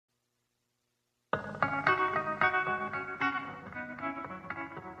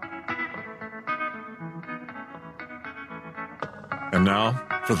And now,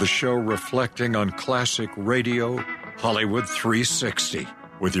 for the show reflecting on classic radio, Hollywood 360,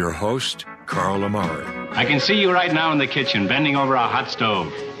 with your host, Carl Amari. I can see you right now in the kitchen, bending over a hot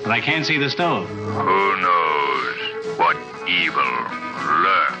stove, but I can't see the stove. Who knows what evil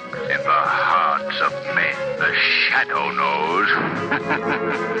lurks in the hearts of men? The shadow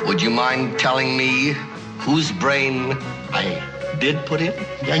knows. Would you mind telling me whose brain I did put in?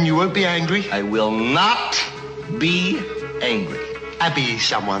 And you won't be angry? I will not be angry. Abby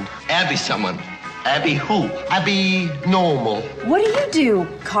someone. Abby someone. Abby who? Abby normal. What do you do,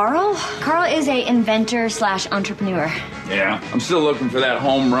 Carl? Carl is a inventor/entrepreneur. Yeah, I'm still looking for that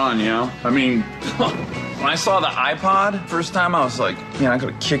home run, you know? I mean, when I saw the iPod first time, I was like, man, I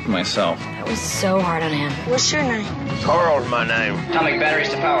could have kicked myself. That was so hard on him. What's your name? Carl's my name. Atomic batteries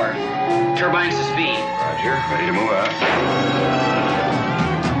to power. Turbines to speed. Roger, ready to move out.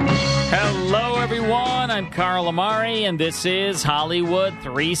 Hello, everyone. I'm Carl Amari, and this is Hollywood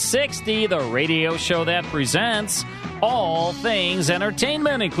 360, the radio show that presents all things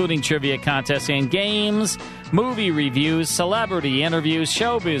entertainment, including trivia contests and games, movie reviews, celebrity interviews,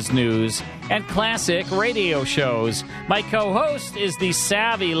 showbiz news, and classic radio shows. My co-host is the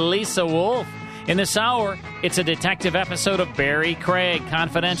savvy Lisa Wolf. In this hour, it's a detective episode of Barry Craig,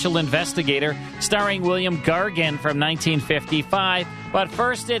 Confidential Investigator, starring William Gargan from 1955. But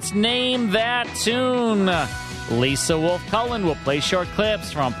first, it's Name That Tune. Lisa Wolf Cullen will play short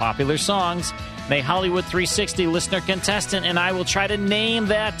clips from popular songs. The Hollywood 360 listener contestant and I will try to name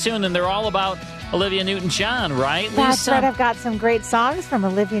that tune. And they're all about Olivia Newton-John, right, Lisa? That's right. I've got some great songs from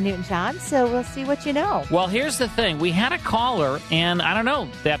Olivia Newton-John, so we'll see what you know. Well, here's the thing. We had a caller, and I don't know,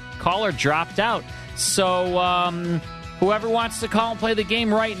 that caller dropped out. So whoever wants to call and play the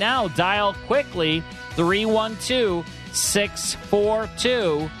game right now, dial quickly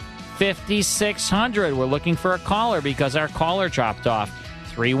 312-642-5600. We're looking for a caller because our caller dropped off.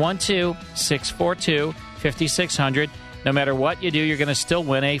 312-642-5600. No matter what you do, you're going to still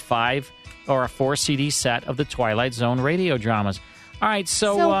win a 5 or a 4 CD set of the Twilight Zone radio dramas. All right,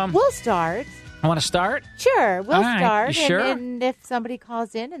 so we'll start. I want to start? Sure, we'll start. You sure? And if somebody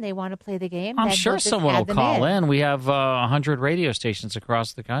calls in and they want to play the game, I'm then sure we'll just someone add will them call in. We have 100 radio stations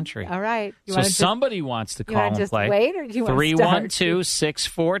across the country. All right. So somebody wants to call and play. You want to just wait, or do you want to start?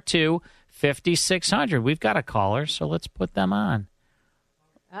 312-642-5600. We've got a caller, so let's put them on.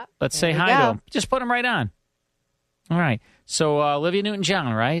 Let's say hi to them. Just put them right on. All right. So Olivia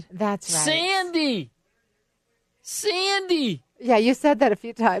Newton-John, right? That's right. Sandy. Yeah, you said that a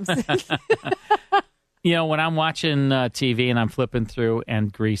few times. You know, when I'm watching TV and I'm flipping through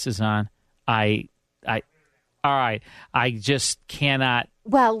and Grease is on, I just cannot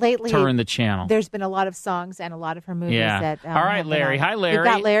lately, turn the channel. There's been a lot of songs and a lot of her movies. Yeah. That, all right, Larry. Hi, Larry. We've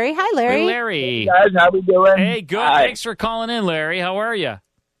got Larry. Hi, Larry. Hey, Larry. Hey, guys, how we doing? Hey, good. Hi. Thanks for calling in, Larry. How are you?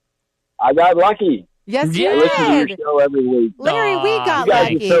 I got lucky. Yes, you I listen to did. your show every week. Larry, we got you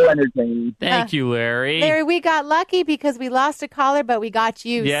guys lucky. are so entertaining. Thank you, Larry. Larry, we got lucky because we lost a caller, but we got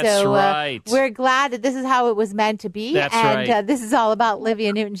you. That's so right. We're glad that this is how it was meant to be. That's and right. This is all about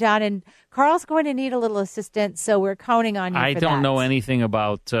Olivia Newton-John. And Carl's going to need a little assistance, so we're counting on you I for don't that. know anything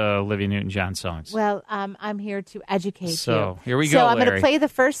about Olivia Newton-John songs. Well, I'm here to educate you. So here we go, So I'm going to Larry. play the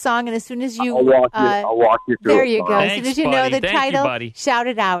first song, and as soon as you... I'll walk you through There it. you go. Thanks, as soon as you buddy. know the Thank you, title, buddy. shout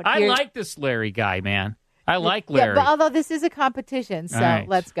it out. I like this Larry guy, man. I like Yeah, Larry. but although this is a competition, so All right.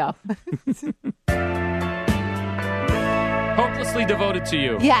 let's go. Hopelessly devoted to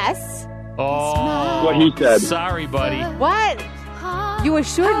you. Yes. Oh, What he said. Sorry, buddy. What? You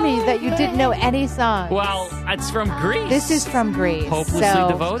assured me that you didn't know any songs. Well, it's from Greece. This is from Greece. Hopelessly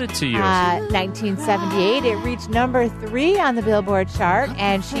devoted to you. 1978, it reached number 3 on the Billboard chart,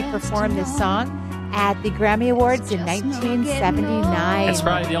 and she performed this song at the Grammy Awards in 1979. That's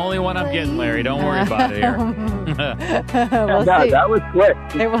probably the only one I'm getting, Larry. Don't worry about it here. We'll see. That was quick.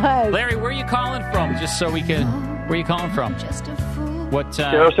 It was. Larry, where are you calling from? Just so we can... Where are you calling from? What?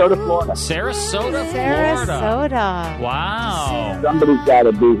 Sarasota, Florida. Sarasota, Florida. Sarasota. Wow. Somebody's got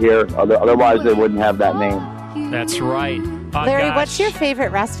to be here, otherwise they wouldn't have that name. That's right. Oh, Larry, gosh. what's your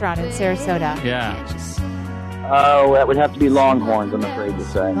favorite restaurant in Sarasota? Yeah. Oh, that would have to be Longhorns, I'm afraid to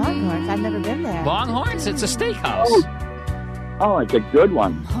say. Longhorns. I've never been there. Longhorns? It's a steakhouse. Oh, it's a good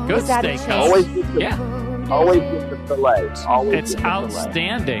one. Good Is that a steakhouse. chain? Always get the, Yeah. always get the filet. Always It's get the filet.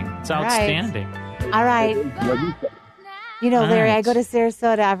 outstanding. It's Right. outstanding. All right. What you say? You know, Larry, I Nice. go to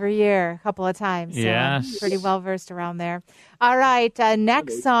Sarasota every year, a couple of times. So Yes. I'm pretty well versed around there. All right.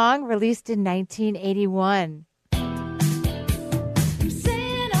 Next song released in 1981.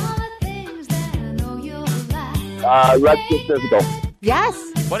 Let's get physical. Yes.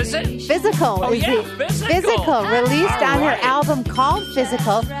 What is it? Physical. Oh, is yeah, the- Physical. Released All on her right. album called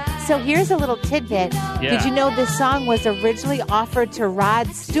Physical. So here's a little tidbit. Yeah. Did you know this song was originally offered to Rod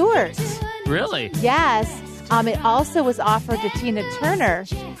Stewart? Really? Yes. It also was offered to Tina Turner.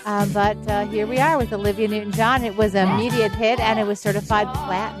 But here we are with Olivia Newton-John. It was an immediate hit, and it was certified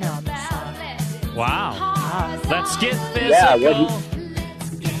platinum. Wow. Let's get Yeah, physical.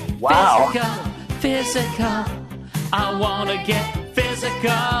 Wow. Physical. I want to get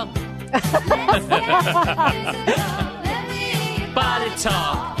physical. Body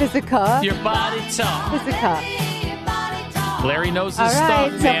talk. Physical. Your body talk. Physical. Larry knows his All right,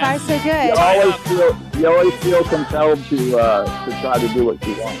 stuff, so man. far so good. You always feel compelled to try to do what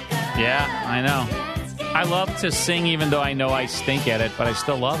you want. Yeah, I know. I love to sing even though I know I stink at it, but I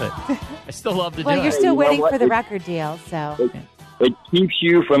still love it. I still love to Well, do you're it. still You know waiting what? for the record deal, so It keeps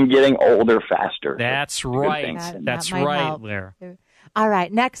you from getting older faster. That's Good right. thing. That's might right, help. Larry. All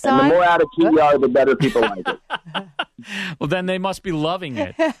right, next And the song. more out of key you are, the better people like it. Well, then they must be loving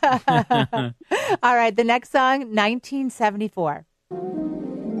it. All right, the next song, 1974.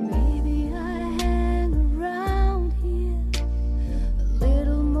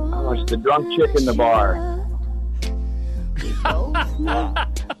 Oh, it's the drunk chick in the bar.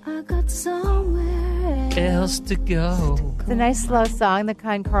 Else to go. It's a nice slow song, the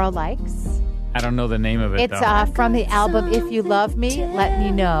kind Carl likes. I don't know the name of it, It's though. from the album If You Love Me, Let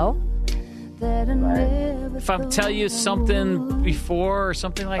Me Know. If I tell you something before or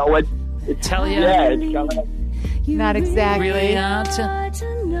something like Oh, that, tell you. yeah, it's coming up. Not exactly. Really ought to.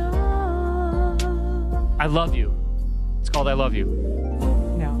 I love you. It's called I Love You.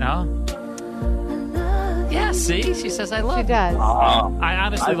 No. No? Yeah, see? She says I love She you. does. I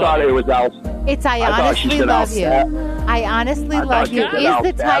honestly I love thought you. it was Al. It's I thought she Honestly said Love You. Al- I Honestly I thought Love she You said is I'll the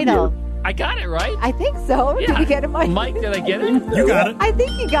stab title. you. I got it, right? I think so. Did you get it, Mike? Mike, did I get it? You got it. I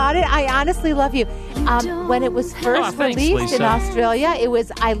think you got it. I Honestly Love You. When it was first thanks, released in Lisa. Australia, it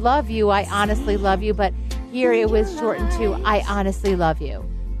was I Love You, I Honestly Love You. But here it was shortened to I Honestly Love You.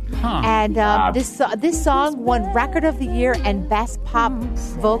 Huh. And this song won Record of the Year and Best Pop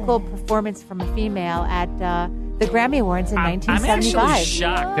Vocal Performance from a Female at the Grammy Awards in I'm 1975. actually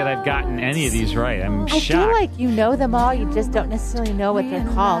shocked that I've gotten any of these right. I'm I shocked. feel like you know them all. You just don't necessarily know what they're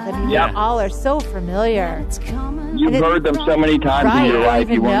called. I mean, Yeah. they all are so familiar. You've heard them so many times Right, in your I don't life,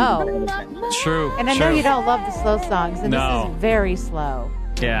 even you won't know. even pay attention. True. And I know true. you don't love the slow songs, and No. this is very slow.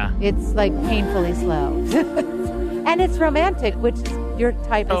 Yeah. It's like painfully slow. And it's romantic, which is your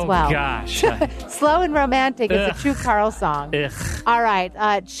type as Oh, well. gosh. Slow and romantic is a Ugh. true Carl song. Ugh. All right,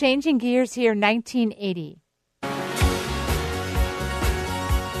 changing gears here, 1980.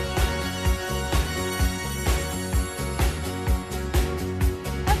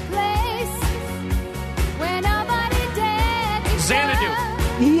 Xanadu.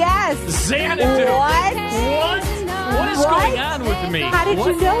 Yes. Xanadu. What? What is going on with me? How did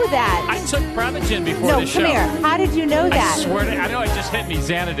What? you know that? I took Prevagen before No, the show. come here. How did you know that? I swear to I know it just hit me,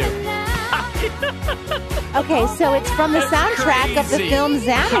 Xanadu. Okay, so it's from the That's soundtrack of the crazy. film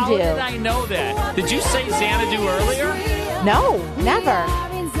How did Xanadu. I know that? Did you say Xanadu earlier? No, never.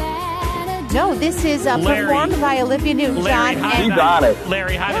 No, this is Larry. performed by Olivia Larry, Newton-John how and He's on it.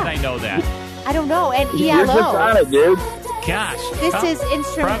 Larry, how did I know that? I don't know, and You're just on ELO. it, dude. Gosh. This Oh, is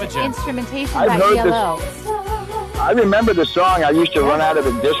Prevagen. instrumentation I've by heard ELO. I remember the song. I used to run out of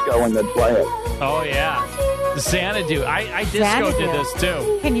the disco and they'd play it. Oh, yeah. Xanadu. I disco Xanadu. did this,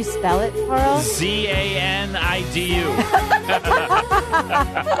 too. Can you spell it, Carl? Xanidu.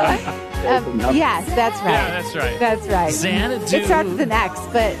 Yes, that's right. Yeah, that's right. That's right. Xanadu. It starts with an X,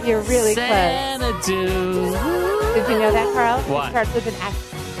 but you're really close. Xanadu. Did you know that, Carl? What? It starts with an X.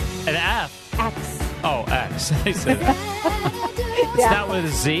 An F. X. Oh, X. I said It's Yeah. not with a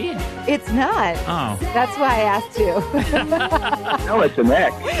Z? It's not. Oh. That's why I asked you. No, it's an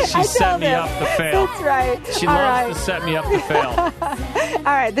X. She set me up to fail. That's right. She All loves right. to set me up to fail.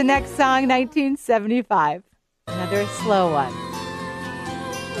 All right, the next song, 1975. Another slow one.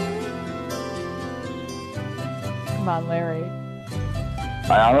 Come on, Larry.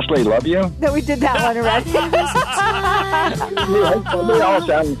 I honestly love you. No, we did that one already. They all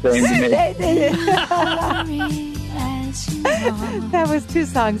sound the same to me. They did it. That was 2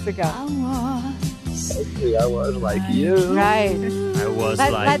 songs ago. Actually, I was like you. Right. I was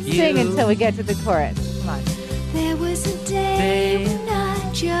Let's you. sing until we get to the chorus. Come on. There was a day when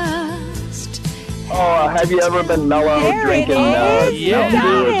I just Oh, have you ever been mellow There it drinking? is. yeah. You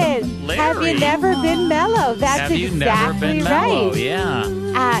got it. Larry. Have you never been mellow? That's Have you exactly never been mellow? right. Yeah.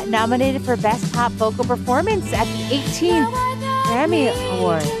 Nominated for Best Pop Vocal Performance at the 18th Grammy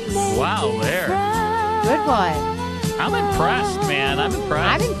Awards. Wow, there. Good one. I'm impressed, man. I'm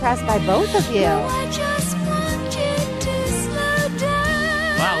impressed. I'm impressed by both of you.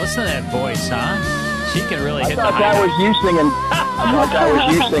 Wow, listen to that voice, huh? She can really hit the high that note. was you singing. I thought that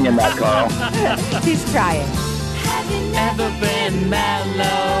was you singing that, Carl. She's trying. Ever been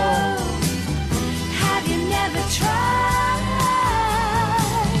mellow? Have you never tried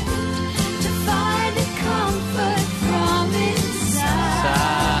to find a comfort from inside?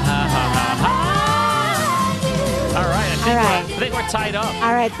 All right, I think we're tied up.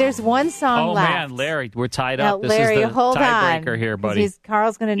 All right, there's one song left. Oh, man, Larry, we're tied Now, up. This Larry, is the hold on. tiebreaker here, buddy.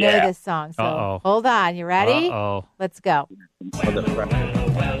 Carl's going to know this song. So hold on. You ready? Uh-oh. Let's go. Tell me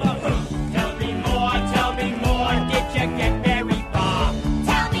more, did you get very far?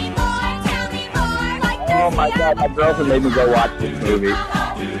 Tell me more, like Oh my God, my girlfriend made me go watch this movie.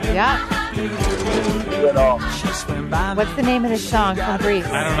 Yeah. You know, What's the name of the song from Grease?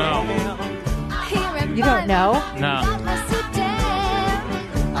 I don't know. You don't know? No.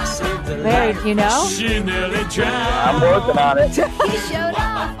 Larry, do you know? She nearly drowned. I'm working on it.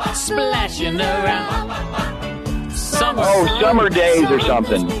 Splashing around. Summer Days or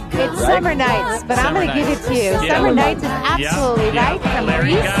something. It's Summer Nights, but I'm going to give it to you. Yeah. Summer Nights is absolutely right from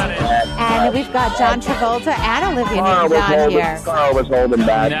Larry Grease. got it. And we've got John Travolta and Olivia Newton-John here. Carl was holding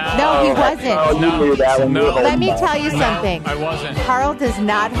back. No, he wasn't. Oh, you knew that one. You were Let holding me back. tell you something. I wasn't. Carl does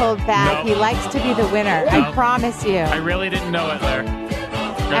not hold back. No. He likes to be the winner. I promise you. I really didn't know it, Larry.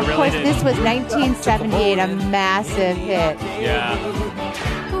 Of course, this was 1978, a massive hit. Yeah.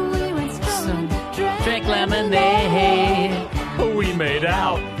 Drink lemonade. We made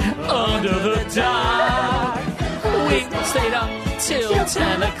out under the dark. We stayed up till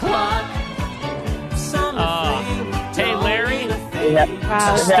 10 o'clock. Hey, Larry. They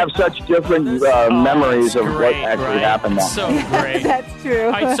have such different memories of what actually happened. Now. So great. That's true.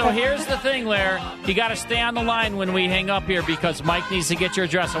 All right, so here's the thing, Larry. You got to stay on the line when we hang up here because Mike needs to get your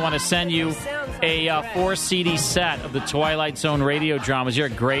address. I want to send you a 4-CD set of the Twilight Zone radio dramas. You're a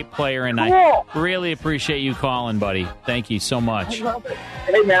great player, and I really appreciate you calling, buddy. Thank you so much.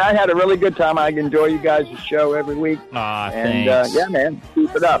 Hey, man, I had a really good time. I enjoy you guys' show every week. And, Thanks. yeah, man,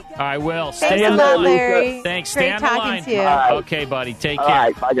 keep it up. I will. Thanks a lot, Larry. Thanks. Stay Great on the talking line. to you. Okay, buddy. Take All care.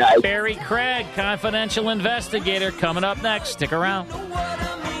 right, bye, guys. Barry Craig, confidential investigator, coming up next. Stick around.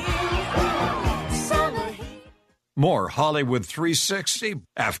 More Hollywood 360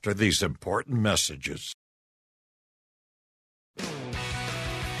 after these important messages.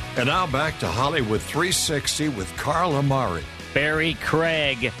 And now back to Hollywood 360 with Carl Amari. Barry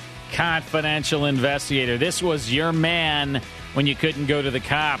Craig, confidential investigator. This was your man when you couldn't go to the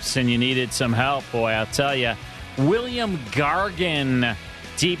cops and you needed some help. Boy, I'll tell you. William Gargan,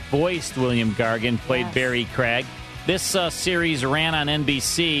 deep-voiced William Gargan, played Barry Craig. This series ran on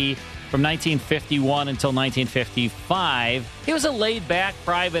NBC from 1951 until 1955. He was a laid-back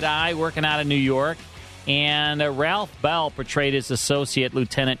private eye working out of New York. And Ralph Bell portrayed his associate,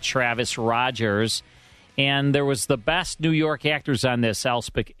 Lieutenant Travis Rogers. And there was the best New York actors on this: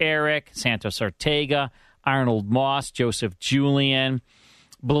 Elspeth Eric, Santos Ortega, Arnold Moss, Joseph Julian.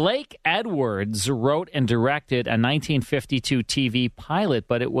 Blake Edwards wrote and directed a 1952 TV pilot,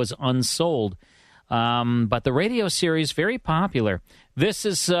 but it was unsold. But the radio series, very popular.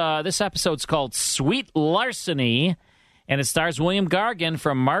 This episode's called Sweet Larceny, and it stars William Gargan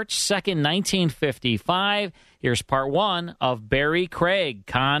from March 2nd, 1955. Here's part one of Barry Craig,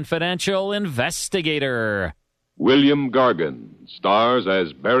 confidential investigator. William Gargan stars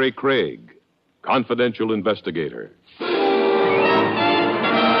as Barry Craig, confidential investigator.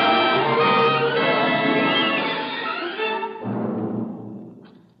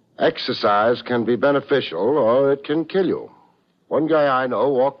 Exercise can be beneficial or it can kill you. One guy I know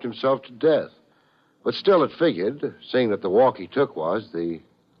walked himself to death. But still it figured, seeing that the walk he took was the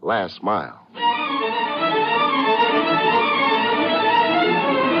last mile.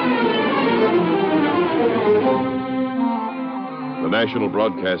 The National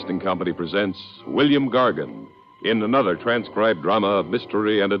Broadcasting Company presents William Gargan in another transcribed drama of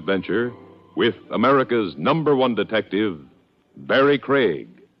mystery and adventure with America's #1 detective, Barry Craig,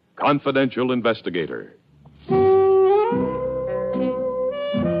 confidential investigator.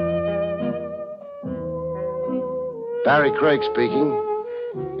 Barry Craig speaking.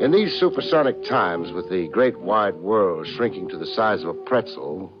 In these supersonic times, with the great wide world shrinking to the size of a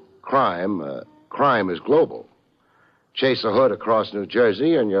pretzel, crime is global. Chase a hood across New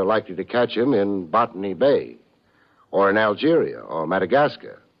Jersey, and you're likely to catch him in Botany Bay, or in Algeria, or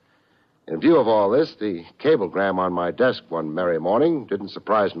Madagascar. In view of all this, the cablegram on my desk one merry morning didn't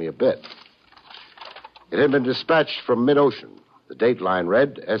surprise me a bit. It had been dispatched from mid-ocean. The date line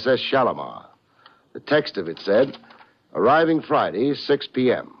read, SS Shalimar. The text of it said, Arriving Friday, 6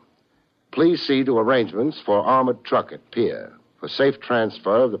 p.m. Please see to arrangements for armored truck at pier for safe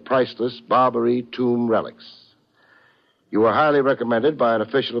transfer of the priceless Barbary tomb relics. You are highly recommended by an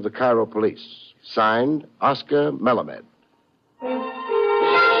official of the Cairo police. Signed, Oscar Melamed.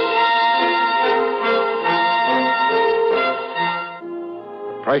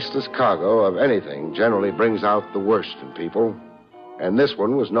 The priceless cargo of anything generally brings out the worst in people, and this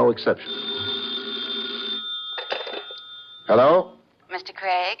one was no exception. Hello? Mr.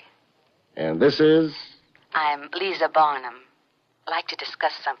 Craig? And this is? I'm Lisa Barnum. I'd like to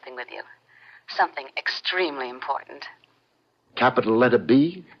discuss something with you. Something extremely important. Capital letter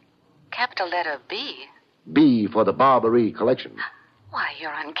B? Capital letter B? B for the Barbary collection. Why,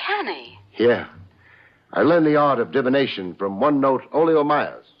 you're uncanny. Yeah. I learned the art of divination from one-note Olio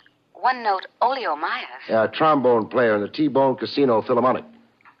Myers. One-note Olio Myers? A trombone player in the T-Bone Casino Philharmonic.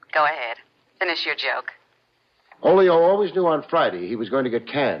 Go ahead. Finish your joke. Olio always knew on Friday he was going to get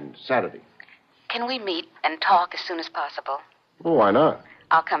canned Saturday. Can we meet and talk as soon as possible? Well, why not?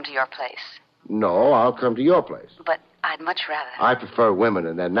 I'll come to your place. No, I'll come to your place. But I'd much rather. I prefer women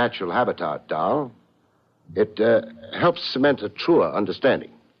in their natural habitat, doll. It helps cement a truer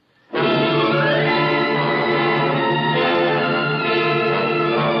understanding.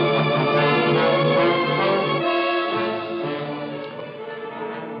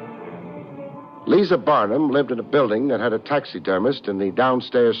 Lisa Barnum lived in a building that had a taxidermist in the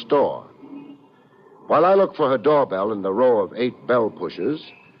downstairs store. While I looked for her doorbell in the row of 8 bell pushers,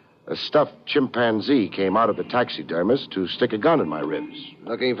 a stuffed chimpanzee came out of the taxidermist to stick a gun in my ribs.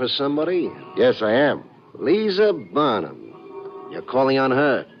 Looking for somebody? Yes, I am. Lisa Barnum. You're calling on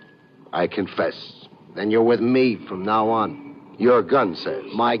her? I confess. Then you're with me from now on. Your gun says.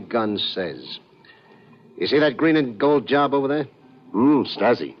 My gun says. You see that green and gold job over there?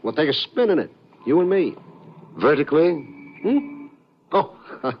 Snazzy. We'll take a spin in it. You and me. Vertically? Oh,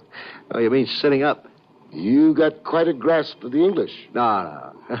 you mean sitting up? You got quite a grasp of the English.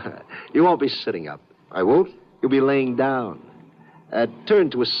 No. You won't be sitting up. I won't? You'll be laying down.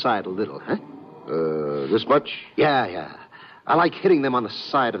 Turn to a side a little, huh? This much? Yeah. I like hitting them on the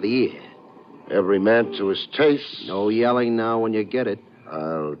side of the ear. Every man to his taste. No yelling now when you get it.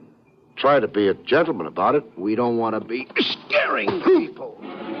 I'll try to be a gentleman about it. We don't want to be scaring people.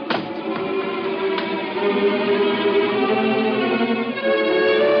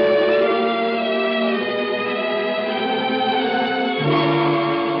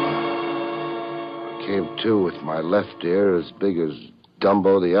 I came to with my left ear as big as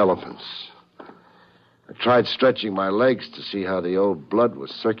Dumbo the elephant's. I tried stretching my legs to see how the old blood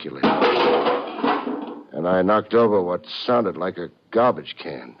was circulating. And I knocked over what sounded like a garbage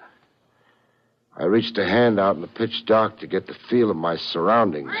can. I reached a hand out in the pitch dark to get the feel of my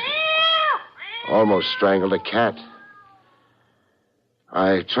surroundings. Almost strangled a cat.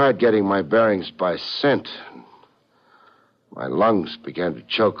 I tried getting my bearings by scent. My lungs began to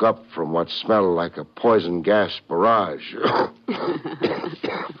choke up from what smelled like a poison gas barrage.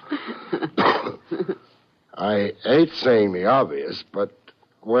 I hate saying the obvious, but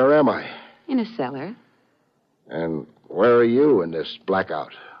where am I? In a cellar. And where are you in this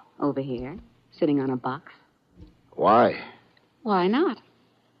blackout? Over here, sitting on a box. Why? Why not?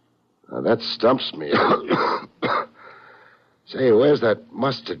 Now, that stumps me. Say, where's that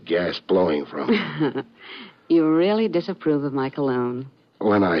mustard gas blowing from? You really disapprove of my cologne.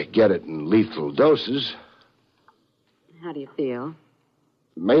 When I get it in lethal doses. How do you feel?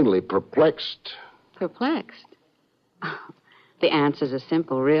 Mainly perplexed. Perplexed? The answers are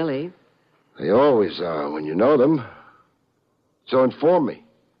simple, really. They always are when you know them. So inform me.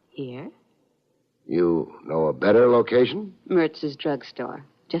 Here? You know a better location? Mertz's drugstore,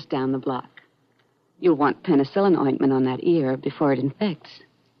 just down the block. You'll want penicillin ointment on that ear before it infects.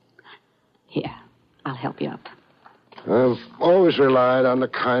 Here, I'll help you up. I've always relied on the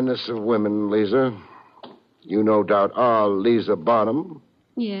kindness of women, Lisa. You no doubt are Lisa Barnum.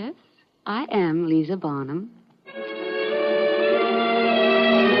 Yes, I am Lisa Barnum.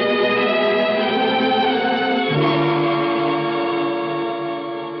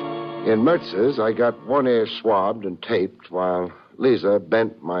 In Mertz's, I got one ear swabbed and taped while Lisa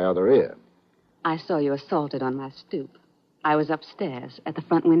bent my other ear. I saw you assaulted on my stoop. I was upstairs at the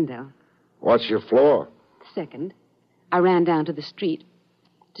front window. What's your floor? Second, I ran down to the street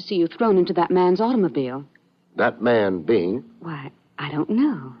to see you thrown into that man's automobile. That man being? Why, I don't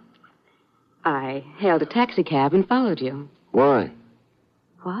know. I hailed a taxicab and followed you. Why?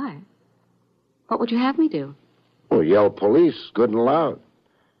 Why? What would you have me do? Well, yell police, good and loud.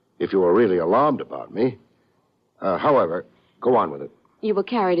 If you were really alarmed about me. However, go on with it. You were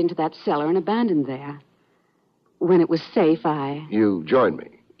carried into that cellar and abandoned there. when it was safe, I... You joined me?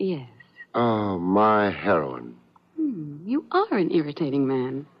 Yes. Oh, my heroine. You are an irritating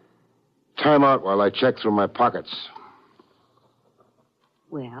man. Time out while I check through my pockets.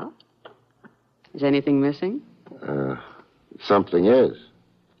 Well, is anything missing? Something is.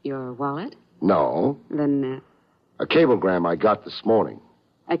 Your wallet? No. Then, A cablegram I got this morning.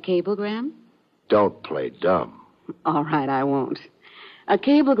 a cablegram? Don't play dumb. All right, I won't. A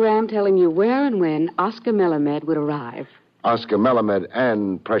cablegram telling you where and when Oscar Melamed would arrive. Oscar Melamed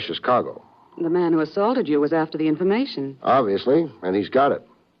and precious cargo. The man who assaulted you was after the information. Obviously, and he's got it.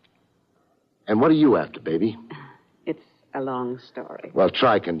 And what are you after, baby? It's a long story. Well,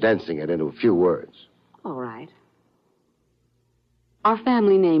 try condensing it into a few words. All right. Our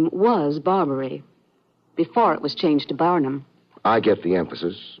family name was Barbary, before it was changed to Barnum. I get the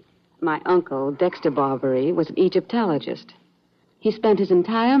emphasis. My uncle, Dexter Barbary, was an Egyptologist. He spent his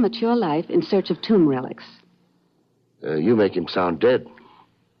entire mature life in search of tomb relics. You make him sound dead.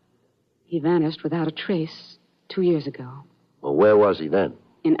 He vanished without a trace 2 years ago. Well, where was he then?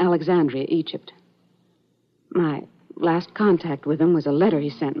 In Alexandria, Egypt. My last contact with him was a letter he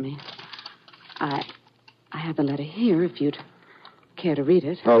sent me. I have the letter here, if you'd care to read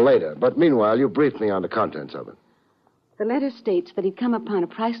it. Oh, later. But meanwhile, you brief me on the contents of it. The letter states that he'd come upon a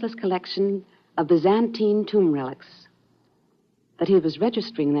priceless collection of Byzantine tomb relics. That he was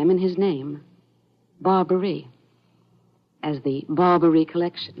registering them in his name, Barbary, as the Barbary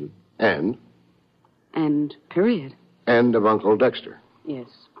Collection. And? And period. End of Uncle Dexter. Yes.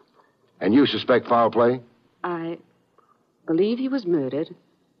 And you suspect foul play? I believe he was murdered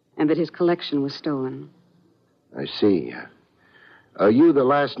and that his collection was stolen. I see. Are you the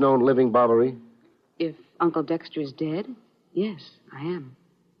last known living Barbary? If Uncle Dexter is dead, yes, I am.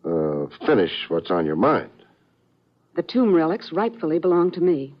 Finish what's on your mind. The tomb relics rightfully belong to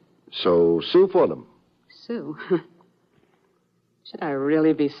me. So sue for them. Sue? Should I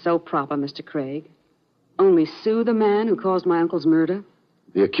really be so proper, Mr. Craig? Only sue the man who caused my uncle's murder?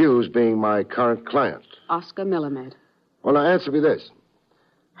 The accused being my current client. Oscar Melamed. Well, now answer me this.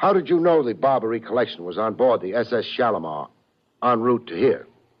 How did you know the Barbary collection was on board the SS Shalimar en route to here?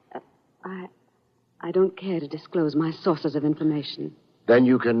 I don't care to disclose my sources of information. Then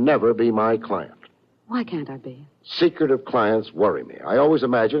you can never be my client. Why can't I be? Secretive clients worry me. I always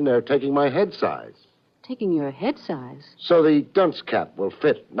imagine they're taking my head size. Taking your head size? So the dunce cap will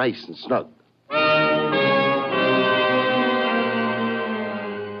fit nice and snug.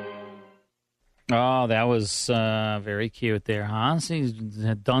 Oh, that was very cute there, huh? See,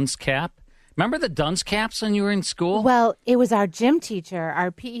 the dunce cap. Remember the dunce caps when you were in school? Well, it was our gym teacher,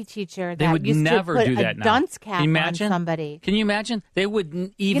 our PE teacher, They that would used never to put do that a now. dunce cap Can you imagine? on somebody. Can you imagine? They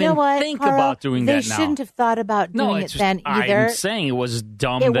wouldn't even You know what, think Carl? about doing They that now. shouldn't have thought about doing it then either. I'm saying it was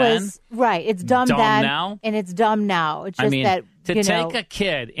dumb It then. was, right, it's dumb Dumb then, now? and it's dumb now. It's just I mean, that, to you take know, a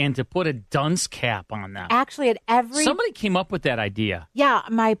kid and to put a dunce cap on them. actually at every... Somebody came up with that idea. Yeah,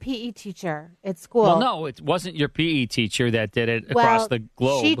 my PE teacher at school. Well, no, it wasn't your PE teacher that did it across the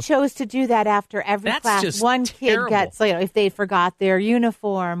globe. She chose to do that after every That's class. just One terrible. kid gets, if they forgot their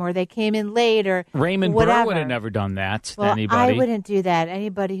uniform or they came in late or Raymond whatever. Burr would have never done that to Well, anybody. I wouldn't do that.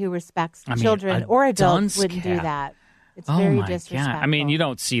 Anybody who respects I mean, children a or adults dunce wouldn't do cap. that. It's oh very my disrespectful. God. I mean, you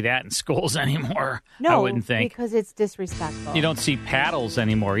don't see that in schools anymore. No, I wouldn't think. because it's disrespectful. You don't see paddles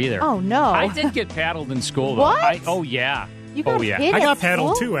anymore either. Oh, no. I did get paddled in school, though. What? Oh, yeah. You got oh, yeah. hit I at got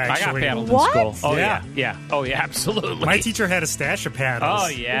paddled school? too, actually. I got paddled What? in school. Oh, yeah. Oh, yeah, absolutely. My teacher had a stash of paddles. Oh,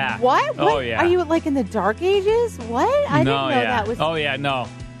 yeah. What? Oh, What? yeah. Are you like in the dark ages? What? I didn't know that was... Oh, yeah, no.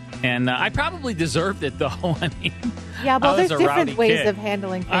 And I probably deserved it, though. I mean, Yeah, but I was there's a different rowdy ways kid. of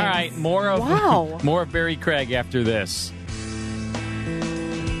handling things. All right, more of Wow. more of Barry Craig after this.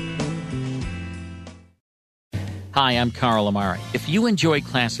 Hi, I'm Carl Amari. If you enjoy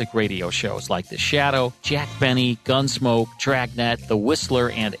classic radio shows like The Shadow, Jack Benny, Gunsmoke, Dragnet, The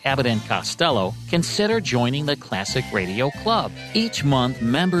Whistler, and Abbott and Costello, consider joining the Classic Radio Club. Each month,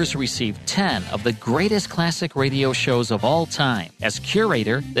 members receive 10 of the greatest classic radio shows of all time. As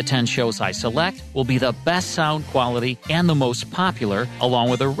curator, the 10 shows I select will be the best sound quality and the most popular, along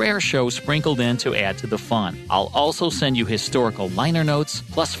with a rare show sprinkled in to add to the fun. I'll also send you historical liner notes,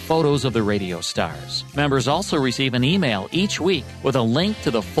 plus photos of the radio stars. Members also receive an email each week with a link to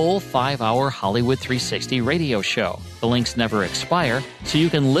the full 5-hour Hollywood 360 radio show. The links never expire, so you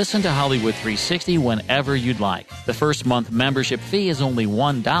can listen to Hollywood 360 whenever you'd like. The first month membership fee is only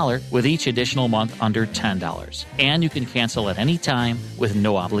 $1, with each additional month under $10. And you can cancel at any time with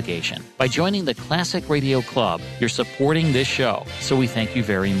no obligation. By joining the Classic Radio Club, you're supporting this show, so we thank you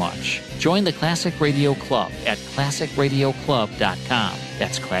very much. Join the Classic Radio Club at ClassicRadioClub.com.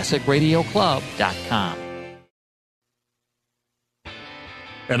 That's ClassicRadioClub.com.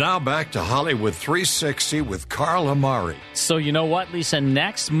 And now back to Hollywood 360 with Carl Amari. So you know what, Lisa?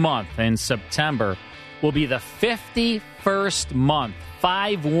 Next month in September will be the 51st month,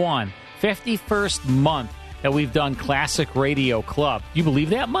 5-1, 51st month that we've done Classic Radio Club. Do you believe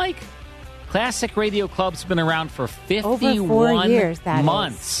that, Mike? Classic Radio Club's been around for 51 Over 4 years, that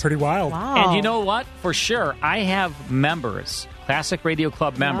months. Pretty wild. Wow. And you know what? For sure, I have members, Classic Radio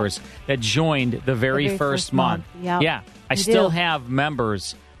Club members, that joined the very first month. Yep. Yeah. I still have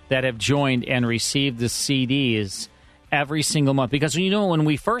members that have joined and received the CDs every single month. Because, you know, when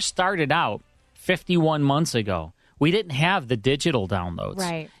we first started out 51 months ago, we didn't have the digital downloads.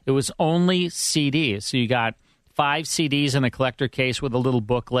 Right. It was only CDs. So you got 5 CDs in a collector case with a little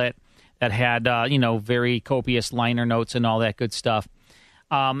booklet that had, very copious liner notes and all that good stuff.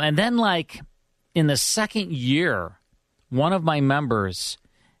 And then, like, in the second year, one of my members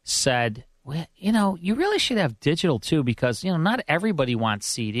said, well, you really should have digital, too, because, not everybody wants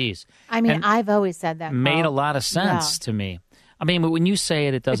CDs. I mean, and I've always said that. Made a lot of sense to me. I mean, but when you say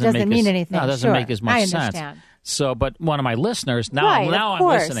it, it doesn't mean anything. No, it doesn't make as much I sense. understand. So, but one of my listeners, now Right, I'm of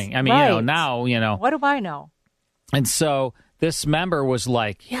course. listening. I mean, Right. What do I know? And so this member was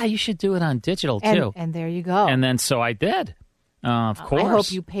like, yeah, you should do it on digital, too. And there you go. And then so I did, of course. I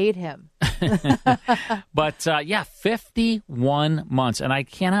hope you paid him. But, 51 months. And I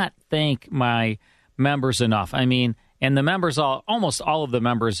cannot thank my members enough. I mean, and the members, almost all of the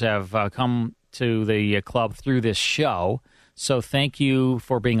members have come to the club through this show. So thank you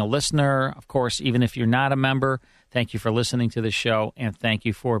for being a listener. Of course, even if you're not a member, thank you for listening to the show. And thank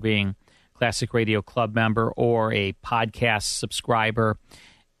you for being Classic Radio Club member or a podcast subscriber.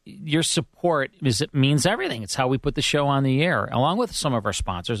 Your support means everything. It's how we put the show on the air, along with some of our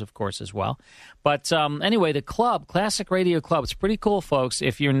sponsors, of course, as well. But anyway, the club, Classic Radio Club, it's pretty cool, folks.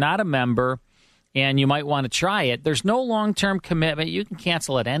 If you're not a member and you might want to try it, there's no long-term commitment. You can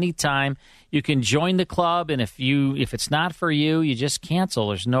cancel at any time. You can join the club, and if it's not for you, you just cancel.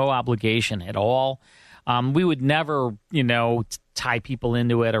 There's no obligation at all. We would never, tie people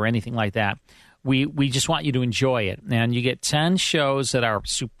into it or anything like that. We just want you to enjoy it. And you get 10 shows that are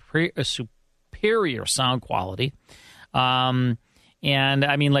superior sound quality. And,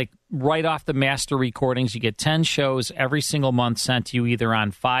 I mean, like, right off the master recordings, you get 10 shows every single month sent to you either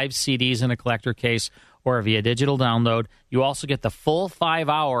on 5 CDs in a collector case or via digital download. You also get the full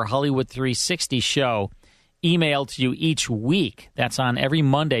 5-hour Hollywood 360 show emailed to you each week. That's on every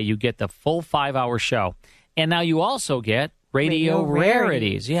Monday. You get the full 5-hour show. And now you also get Radio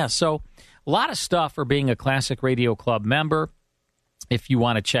Rarities. Yeah, so a lot of stuff for being a Classic Radio Club member. If you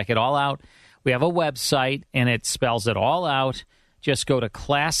want to check it all out, we have a website, and it spells it all out. Just go to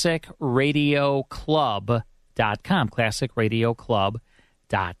classicradioclub.com,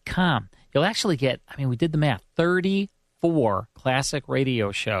 classicradioclub.com. You'll actually get, we did the math, 34 classic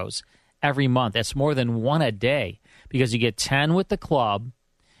radio shows every month. That's more than one a day because you get 10 with the club.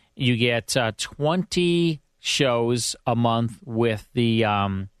 You get 20 shows a month with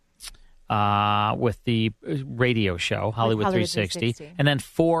the radio show, Hollywood 360, and then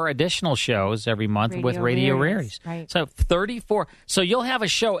 4 additional shows every month with Radio Rarities. Right. So 34. So you'll have a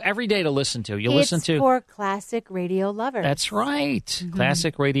show every day to listen to. Listen to for classic radio lovers. That's right. Mm-hmm.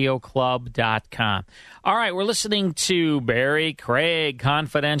 ClassicRadioClub.com. All right, we're listening to Barry Craig,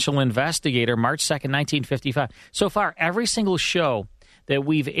 Confidential Investigator, March 2nd, 1955. So far, every single show that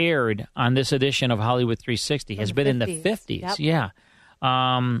we've aired on this edition of Hollywood 360 has been in the 50s. Yep. Yeah.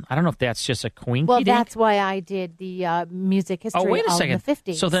 I don't know if that's just a coinky-dink. Well, that's why I did the music history wait a second. of the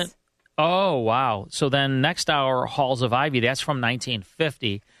 50s. So then, wow. So then next hour, Halls of Ivy, that's from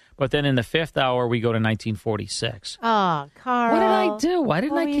 1950. But then in the 5th hour, we go to 1946. Oh, Carl. What did I do? Why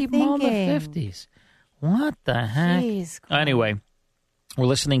didn't I keep them all in the 50s? What the heck? Jeez, anyway, we're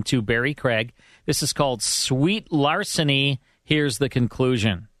listening to Barry Craig. This is called Sweet Larceny. Here's the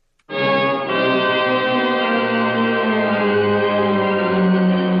conclusion.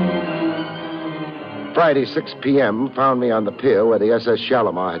 Friday, 6 p.m., found me on the pier where the SS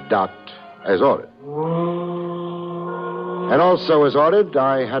Shalimar had docked as ordered. And also as ordered,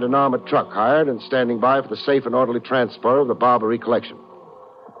 I had an armored truck hired and standing by for the safe and orderly transfer of the Barbary collection.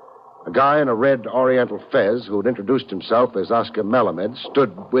 A guy in a red oriental fez who had introduced himself as Oscar Melamed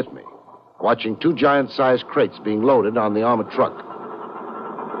stood with me, watching 2 giant-sized crates being loaded on the armored truck.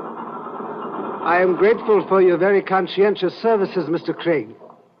 I am grateful for your very conscientious services, Mr. Craig.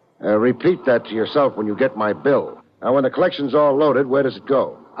 Repeat that to yourself when you get my bill. Now, when the collection's all loaded, where does it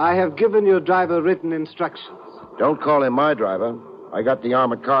go? I have given your driver written instructions. Don't call him my driver. I got the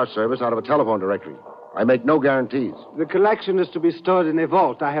armored car service out of a telephone directory. I make no guarantees. The collection is to be stored in a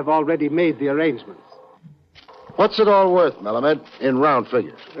vault. I have already made the arrangements. What's it all worth, Melamed, in round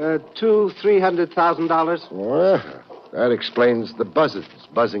figures? $200,000-$300,000. Well, that explains the buzzards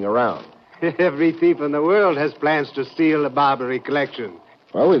buzzing around. Every thief in the world has plans to steal the Barbary collection.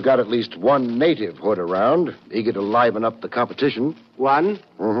 Well, we've got at least one native hood around, eager to liven up the competition. One?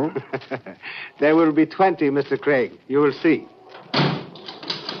 Mm-hmm. There will be 20, Mr. Craig. You will see.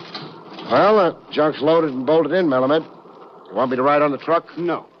 Well, the junk's loaded and bolted in, Melamed. You want me to ride on the truck?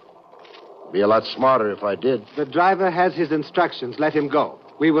 No. Be a lot smarter if I did. The driver has his instructions. Let him go.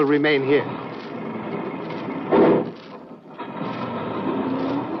 We will remain here.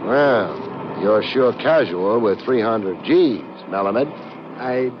 Well, you're sure casual with 300 G's, Melamed.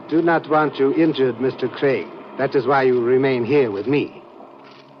 I do not want you injured, Mr. Craig. That is why you remain here with me.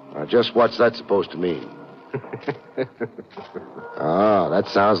 Just what's that supposed to mean? Oh, that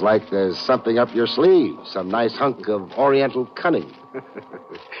sounds like there's something up your sleeve. Some nice hunk of oriental cunning.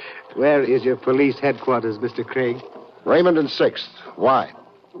 Where is your police headquarters, Mr. Craig? Raymond and 6th. Why?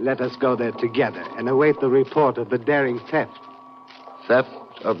 Let us go there together and await the report of the daring theft. Theft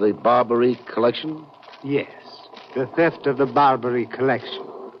of the Barbary collection? Yes, the theft of the Barbary collection.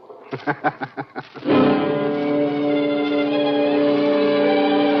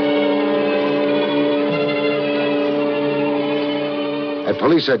 At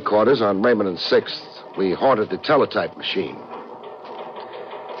police headquarters on Raymond and 6th, we haunted the teletype machine.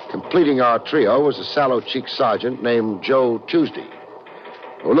 Completing our trio was a sallow-cheeked sergeant named Joe Tuesday,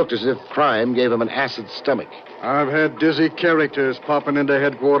 who looked as if crime gave him an acid stomach. I've had dizzy characters popping into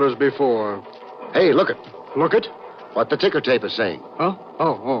headquarters before. Hey, look it. Look it? What the ticker tape is saying. Huh?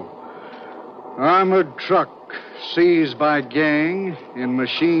 Oh. Armored truck seized by gang in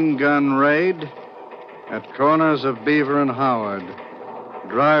machine gun raid at corners of Beaver and Howard.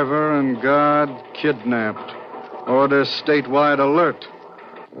 Driver and guard kidnapped. Order statewide alert.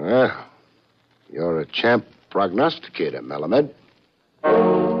 Well, you're a champ prognosticator, Melamed.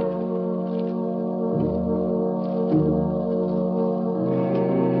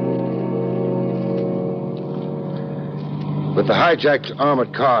 With the hijacked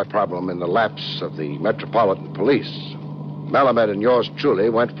armored car problem in the laps of the Metropolitan Police, Melamed and yours truly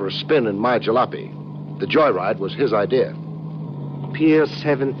went for a spin in my jalopy. The joyride was his idea. Pier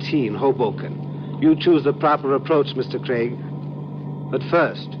 17, Hoboken. You choose the proper approach, Mr. Craig. But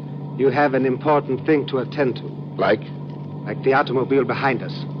first, you have an important thing to attend to. Like? Like the automobile behind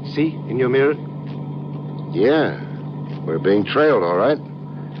us. See, in your mirror? Yeah, we're being trailed, all right.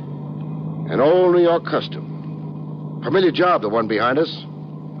 An old New York custom. Familiar job, the one behind us.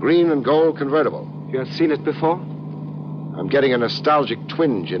 Green and gold convertible. You have seen it before? I'm getting a nostalgic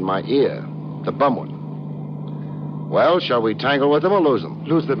twinge in my ear. The bum one. Well, shall we tangle with them or lose them?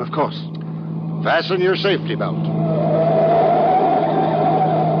 Lose them, of course. Fasten your safety belt.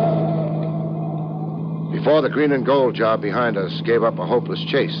 Before the green and gold job behind us gave up a hopeless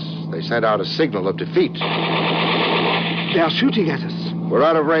chase, they sent out a signal of defeat. They are shooting at us. We're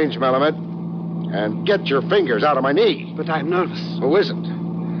out of range, Melamed. And get your fingers out of my knee. But I'm nervous. Who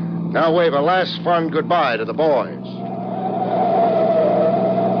isn't? Now wave a last fun goodbye to the boys.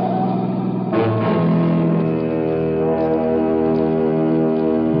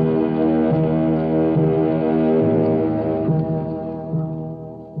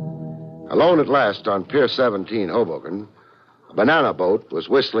 Alone at last on Pier 17, Hoboken, a banana boat was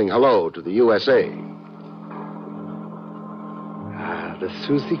whistling hello to the USA. Ah, the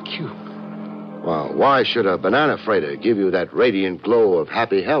Susie Q. Well, why should a banana freighter give you that radiant glow of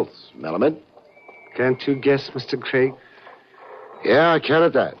happy health, Melamed? Can't you guess, Mr. Craig? Yeah, I can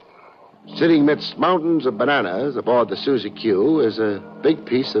at that. Sitting midst mountains of bananas aboard the Susie Q is a big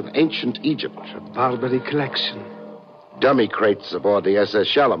piece of ancient Egypt. A Barbary collection. Dummy crates aboard the SS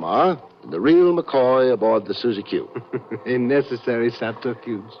Shalimar, and the real McCoy aboard the Susie Q. A necessary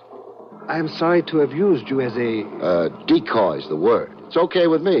subterfuge. I'm sorry to have used you as a... Decoy's the word. It's okay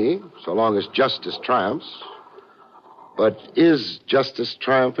with me, so long as justice triumphs. But is justice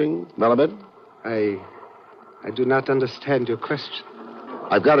triumphing, Melamed? I do not understand your question.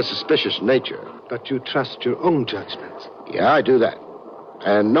 I've got a suspicious nature. But you trust your own judgment. Yeah, I do that.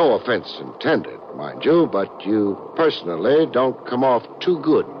 And no offense intended, mind you, but you personally don't come off too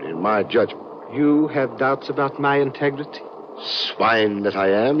good in my judgment. You have doubts about my integrity? Swine that I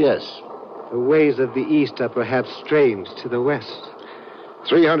am, yes. The ways of the East are perhaps strange to the West.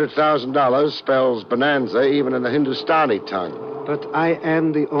 $300,000 spells bonanza even in the Hindustani tongue. But I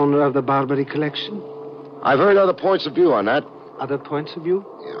am the owner of the Barbary collection. I've heard other points of view on that. Other points of view?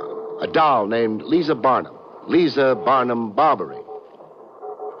 Yeah. A doll named Lisa Barnum. Lisa Barnum Barbary.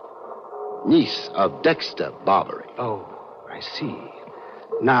 Niece of Dexter Barbary. Oh, I see.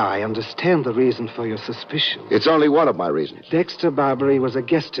 Now I understand the reason for your suspicion. It's only one of my reasons. Dexter Barbary was a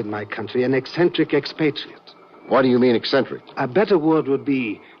guest in my country, an eccentric expatriate. What do you mean eccentric? A better word would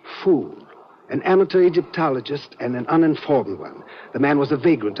be fool. An amateur Egyptologist and an uninformed one. The man was a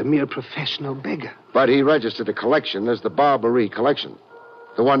vagrant, a mere professional beggar. But he registered the collection as the Barbary collection.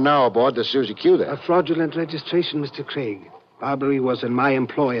 The one now aboard the Susie Q there. A fraudulent registration, Mr. Craig. Barbary was in my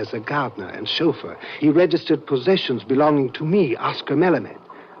employ as a gardener and chauffeur. He registered possessions belonging to me, Oscar Melamed.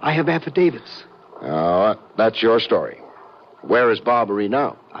 I have affidavits. Oh, that's your story. Where is Barbary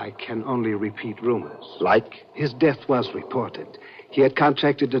now? I can only repeat rumors. Like? His death was reported. He had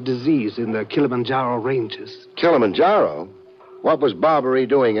contracted a disease in the Kilimanjaro ranges. Kilimanjaro? What was Barbary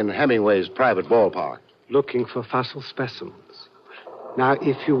doing in Hemingway's private ballpark? Looking for fossil specimens. Now,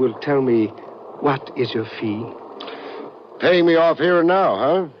 if you will tell me, what is your fee? Paying me off here and now,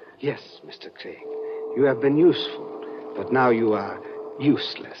 huh? Yes, Mr. Craig. You have been useful, but now you are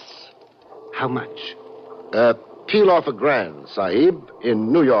useless. How much? Peel off $1,000, Sahib,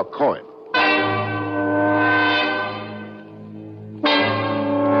 in New York coin.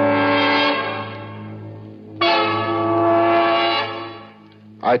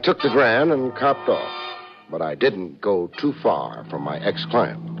 I took the $1,000 and copped off, but I didn't go too far from my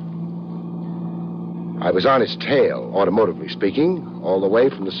ex-client. I was on his tail, automotively speaking, all the way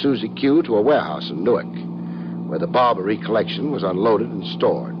from the Susie Q to a warehouse in Newark, where the Barbary collection was unloaded and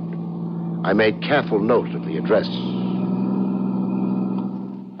stored. I made careful note of the address.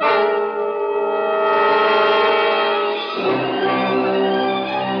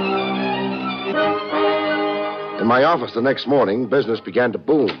 In my office the next morning, business began to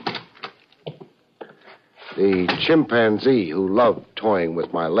boom. The chimpanzee who loved toying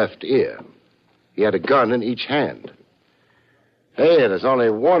with my left ear, he had a gun in each hand. Hey, there's only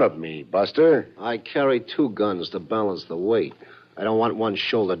one of me, Buster. I carry 2 guns to balance the weight. I don't want one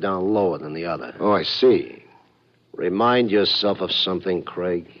shoulder down lower than the other. Oh, I see. Remind yourself of something,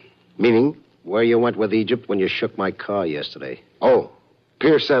 Craig. Meaning? Where you went with Egypt when you shook my car yesterday. Oh,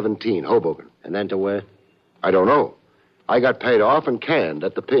 Pier 17, Hoboken. And then to where? I don't know. I got paid off and canned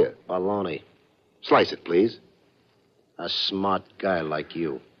at the pier. Baloney. Slice it, please. A smart guy like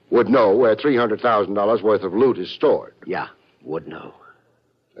you would know where $300,000 worth of loot is stored. Yeah, would know.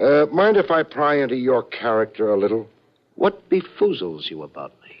 Mind if I pry into your character a little? What befoozles you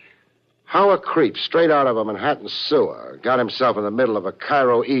about me? How a creep straight out of a Manhattan sewer got himself in the middle of a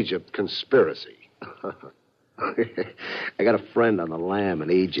Cairo, Egypt conspiracy. I got a friend on the lam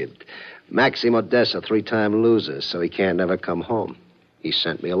in Egypt. Maxim Odessa, 3-time loser, so he can't never come home. He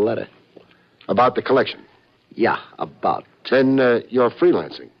sent me a letter. About the collection? Yeah, about. Then you're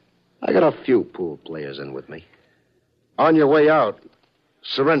freelancing? I got a few pool players in with me. On your way out,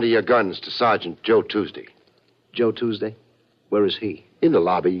 surrender your guns to Sergeant Joe Tuesday. Joe Tuesday? Where is he? In the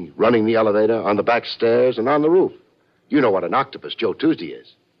lobby, running the elevator, on the back stairs, and on the roof. You know what an octopus Joe Tuesday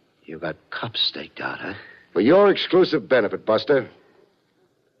is. You got cops staked out, huh? For your exclusive benefit, Buster,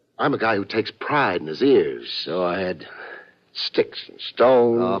 I'm a guy who takes pride in his ears. Go ahead. Sticks and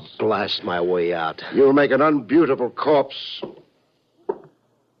stones. I'll blast my way out. You'll make an unbeautiful corpse.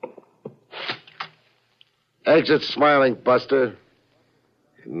 Exit smiling, Buster.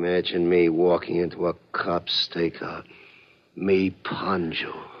 Imagine me walking into a cop's stakeout. Me,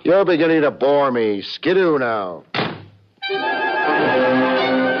 Ponjo. You're beginning to bore me. Skidoo now.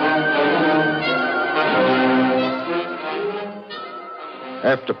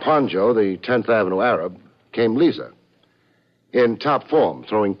 After Ponjo, the 10th Avenue Arab, came Lisa. In top form,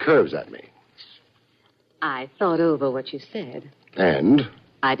 throwing curves at me. I thought over what you said. And?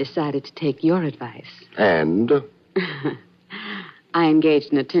 I decided to take your advice. And? I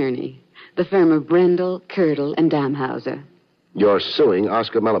engaged an attorney. The firm of Brendel, Curdle, and Damhauser. You're suing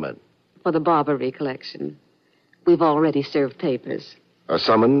Oscar Melamed? For the Barbary collection. We've already served papers. A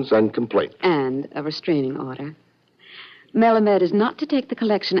summons and complaint. And a restraining order. Melamed is not to take the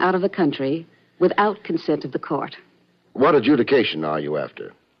collection out of the country without consent of the court. What adjudication are you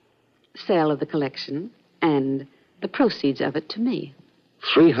after? Sale of the collection and the proceeds of it to me.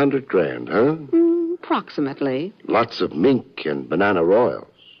 $300,000, huh? Approximately. Lots of mink and banana royals.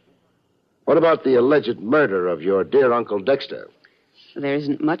 What about the alleged murder of your dear Uncle Dexter? There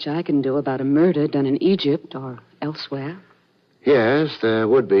isn't much I can do about a murder done in Egypt or elsewhere. Yes, there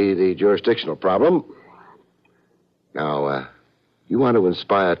would be the jurisdictional problem. Now, you want to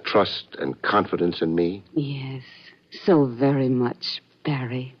inspire trust and confidence in me? Yes, so very much,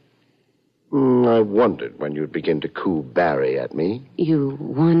 Barry. I wondered when you'd begin to coo Barry at me. You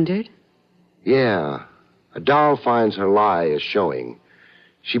wondered? Yeah. A doll finds her lie is showing.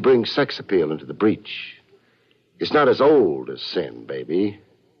 She brings sex appeal into the breach. It's not as old as sin, baby.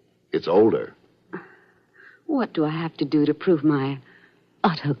 It's older. What do I have to do to prove my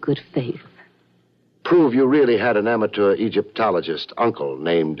utter good faith? Prove you really had an amateur Egyptologist uncle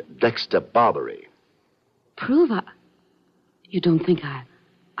named Dexter Barbary. Prove You don't think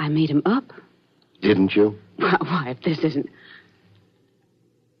I made him up? Didn't you? Why, if this isn't...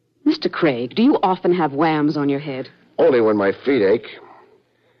 Mr. Craig, do you often have whams on your head? Only when my feet ache.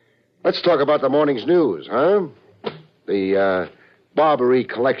 Let's talk about the morning's news, huh? The Barbary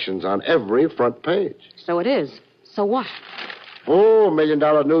collection's on every front page. So it is. So what? Oh, $1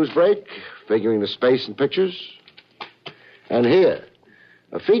 million news break, figuring the space and pictures. And here,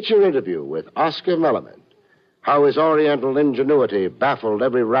 a feature interview with Oscar Mellerman. How his Oriental ingenuity baffled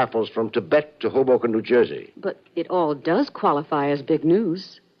every Raffles from Tibet to Hoboken, New Jersey. But it all does qualify as big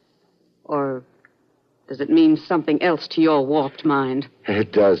news. Or does it mean something else to your warped mind?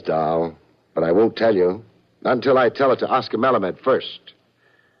 It does, doll. But I won't tell you. Not until I tell it to Oscar Mellerman first.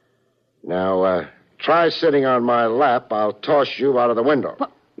 Now, try sitting on my lap. I'll toss you out of the window.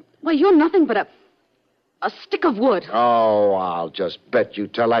 Well, you're nothing but a stick of wood. Oh, I'll just bet you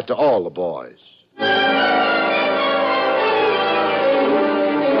tell that to all the boys.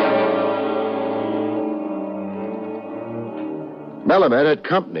 Mellerman had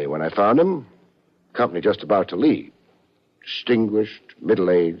company when I found him. Company just about to leave. Distinguished,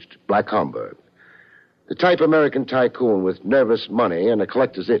 middle-aged, black Homburg. The type American tycoon with nervous money and a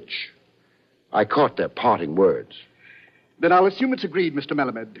collector's itch. I caught their parting words. Then I'll assume it's agreed, Mr.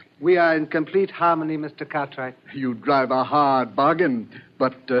 Melamed. We are in complete harmony, Mr. Cartwright. You drive a hard bargain,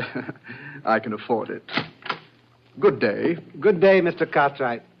 but I can afford it. Good day. Good day, Mr.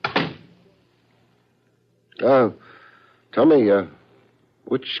 Cartwright. Tell me,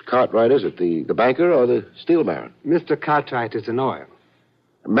 which Cartwright is it? The banker or the steel baron? Mr. Cartwright is in oil.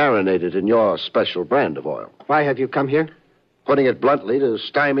 Marinated in your special brand of oil. Why have you come here? Putting it bluntly, to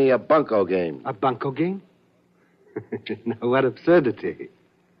stymie a bunco game. A bunco game? No, what absurdity.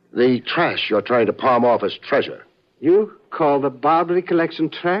 The trash you're trying to palm off as treasure. You call the Barbary collection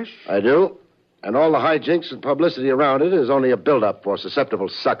trash? I do. And all the hijinks and publicity around it is only a build-up for susceptible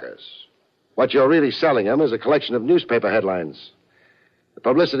suckers. What you're really selling him is a collection of newspaper headlines. The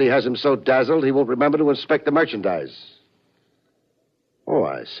publicity has him so dazzled he won't remember to inspect the merchandise. Oh,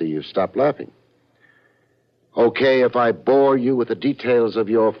 I see you've stopped laughing. Okay if I bore you with the details of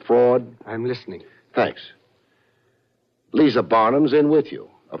your fraud? I'm listening. Thanks. Lisa Barnum's in with you,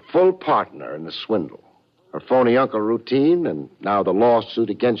 a full partner in the swindle. Her phony uncle routine, and now the lawsuit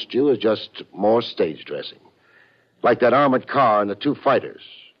against you is just more stage dressing. Like that armored car and the two fighters.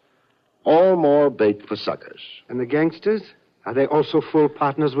 All more bait for suckers. And the gangsters? Are they also full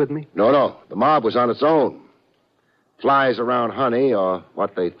partners with me? No. The mob was on its own. Flies around honey, or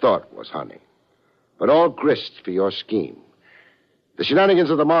what they thought was honey. But all grist for your scheme. The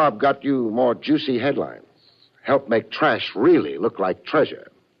shenanigans of the mob got you more juicy headlines. Helped make trash really look like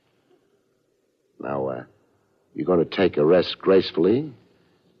treasure. Now, you going to take a rest gracefully?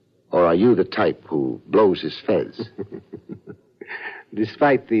 Or are you the type who blows his fez?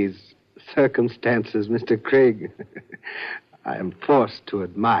 Despite these circumstances, Mr. Craig, I am forced to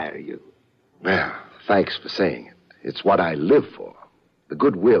admire you. Well, thanks for saying it. It's what I live for. The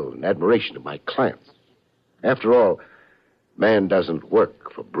goodwill and admiration of my clients. After all, man doesn't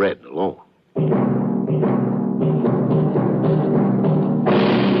work for bread alone.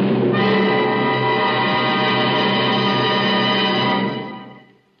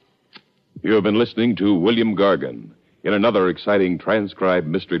 You have been listening to William Gargan in another exciting transcribed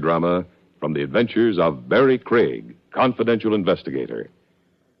mystery drama from the adventures of Barry Craig, confidential investigator.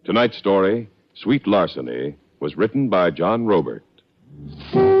 Tonight's story, Sweet Larceny, was written by John Robert.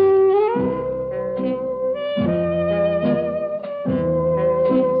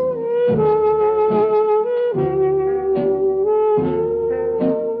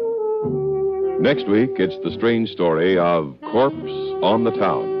 Next week, it's the strange story of Corpse on the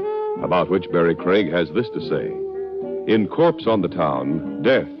Town, about which Barry Craig has this to say. In Corpse on the Town,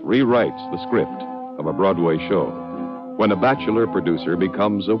 death rewrites the script of a Broadway show when a bachelor producer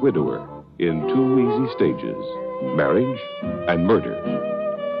becomes a widower in two easy stages, marriage and murder.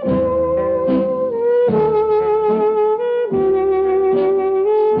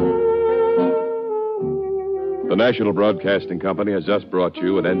 The National Broadcasting Company has just brought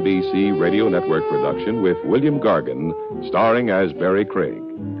you an NBC Radio Network production with William Gargan starring as Barry Craig,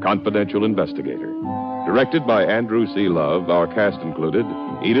 confidential investigator. Directed by Andrew C. Love, our cast included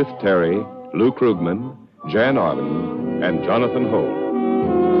Edith Terry, Lou Krugman, Jan Arden, and Jonathan Hope.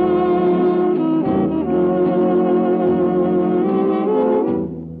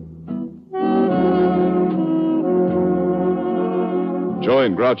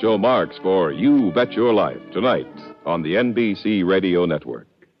 Join Groucho Marx for You Bet Your Life tonight on the NBC Radio Network.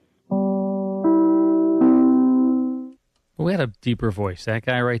 Who had a deeper voice, that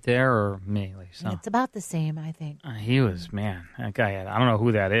guy right there or me, Lisa? It's about the same, I think. He was, man, that guy had, I don't know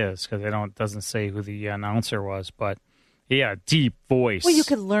who that is because it doesn't say who the announcer was, but he had a deep voice. Well, you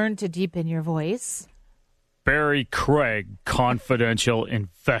could learn to deepen your voice. Barry Craig, confidential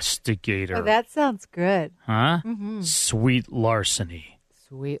investigator. Oh, that sounds good. Huh? Mm-hmm. Sweet Larceny.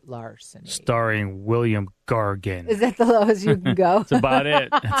 Sweet Larceny. Starring William Gargan. Is that the lowest you can go? That's about it.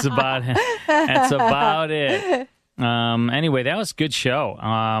 That's about it. That's about it. Anyway, that was a good show.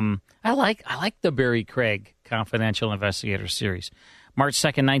 I like the Barry Craig Confidential Investigator series. March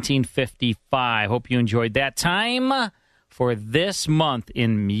 2nd, 1955. Hope you enjoyed that time for this month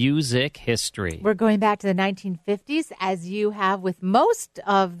in music history. We're going back to the 1950s, as you have with most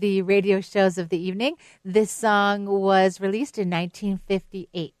of the radio shows of the evening. This song was released in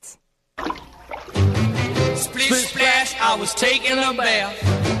 1958. Split splash, I was taking a bath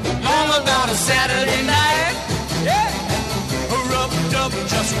long about a Saturday night. Yeah, rubbed up,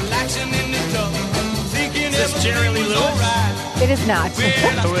 just relaxing in the tub, thinking is this Jerry Lee Lewis? It is not.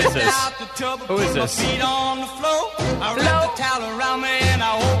 Who is this? Who is this? Feet on the floor, I wrapped the towel around me and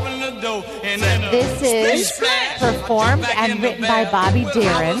I opened the door. And then This is performed and written by Bobby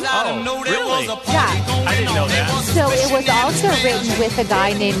Darin. Oh, really? Yeah. I didn't know that. So it was also written with a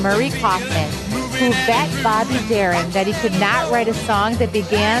guy named Murray Kaufman, who bet Bobby Darin that he could not write a song that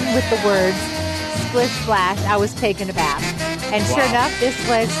began with the words "Splish Splash, I was taking a bath." And sure enough, this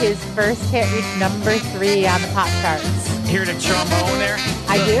was his first hit, reached number 3 on the pop charts. Hear the trombone there?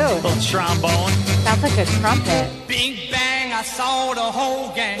 I do. Little trombone. Sounds like a trumpet. bing bang, I saw the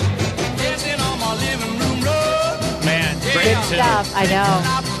whole gang dancing on my living room rug. Man, great Good stuff, I know.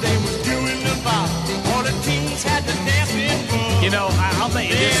 They was doing the bop. All the teens had to dance in bug. You know, I'll bet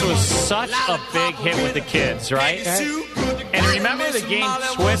you this was such a big hit with the kids, right? And remember the game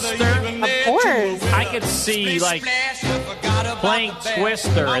Twister? Of course. I could see, like, playing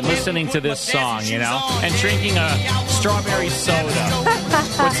Twister and listening to this song, you know, and drinking a strawberry soda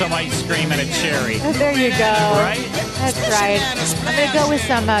with some ice cream and a cherry. There you go. Right? That's right. I'm going to go with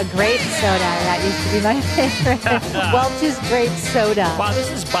some grape soda. That used to be my favorite. Welch's grape soda. Wow,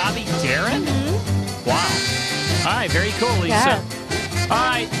 this is Bobby Darin? Mm-hmm. Wow. All right, very cool, Lisa. Yeah. All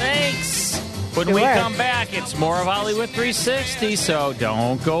right, thanks. When Good we work. come back, it's more of Hollywood 360, so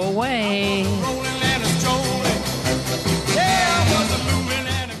don't go away.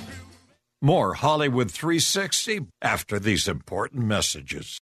 More Hollywood 360 after these important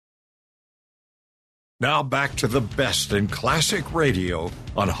messages. Now back to the best in classic radio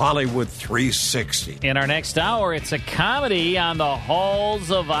on Hollywood 360. In our next hour, it's a comedy on the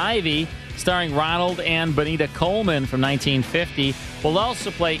Halls of Ivy, starring Ronald and Benita Coleman from 1950. We'll also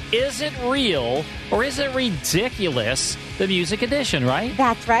play Is It Real or Is It Ridiculous? The music edition, right?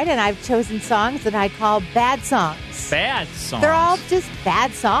 That's right, and I've chosen songs that I call bad songs. Bad songs. They're all just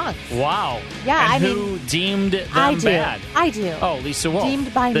bad songs. Wow. Yeah, and I who mean, deemed them I do. bad? I do. Oh, Lisa Wolf.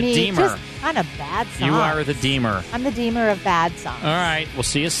 Deemed by the me. Deemer. Just kind of bad songs. You are the Deemer. I'm the Deemer of bad songs. All right. We'll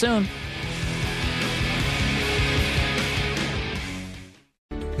see you soon.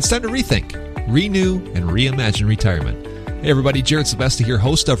 It's time to rethink, renew, and reimagine retirement. Hey everybody, Jared Sebesta here,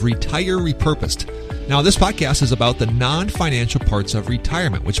 host of Retire Repurposed. Now, this podcast is about the non-financial parts of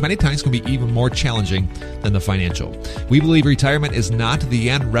retirement, which many times can be even more challenging than the financial. We believe retirement is not the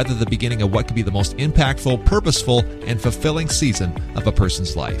end, rather the beginning of what could be the most impactful, purposeful, and fulfilling season of a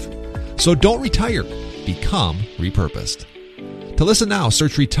person's life. So don't retire, become repurposed. To listen now,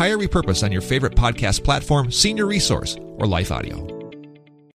 search Retire Repurposed on your favorite podcast platform, Senior Resource, or Life Audio.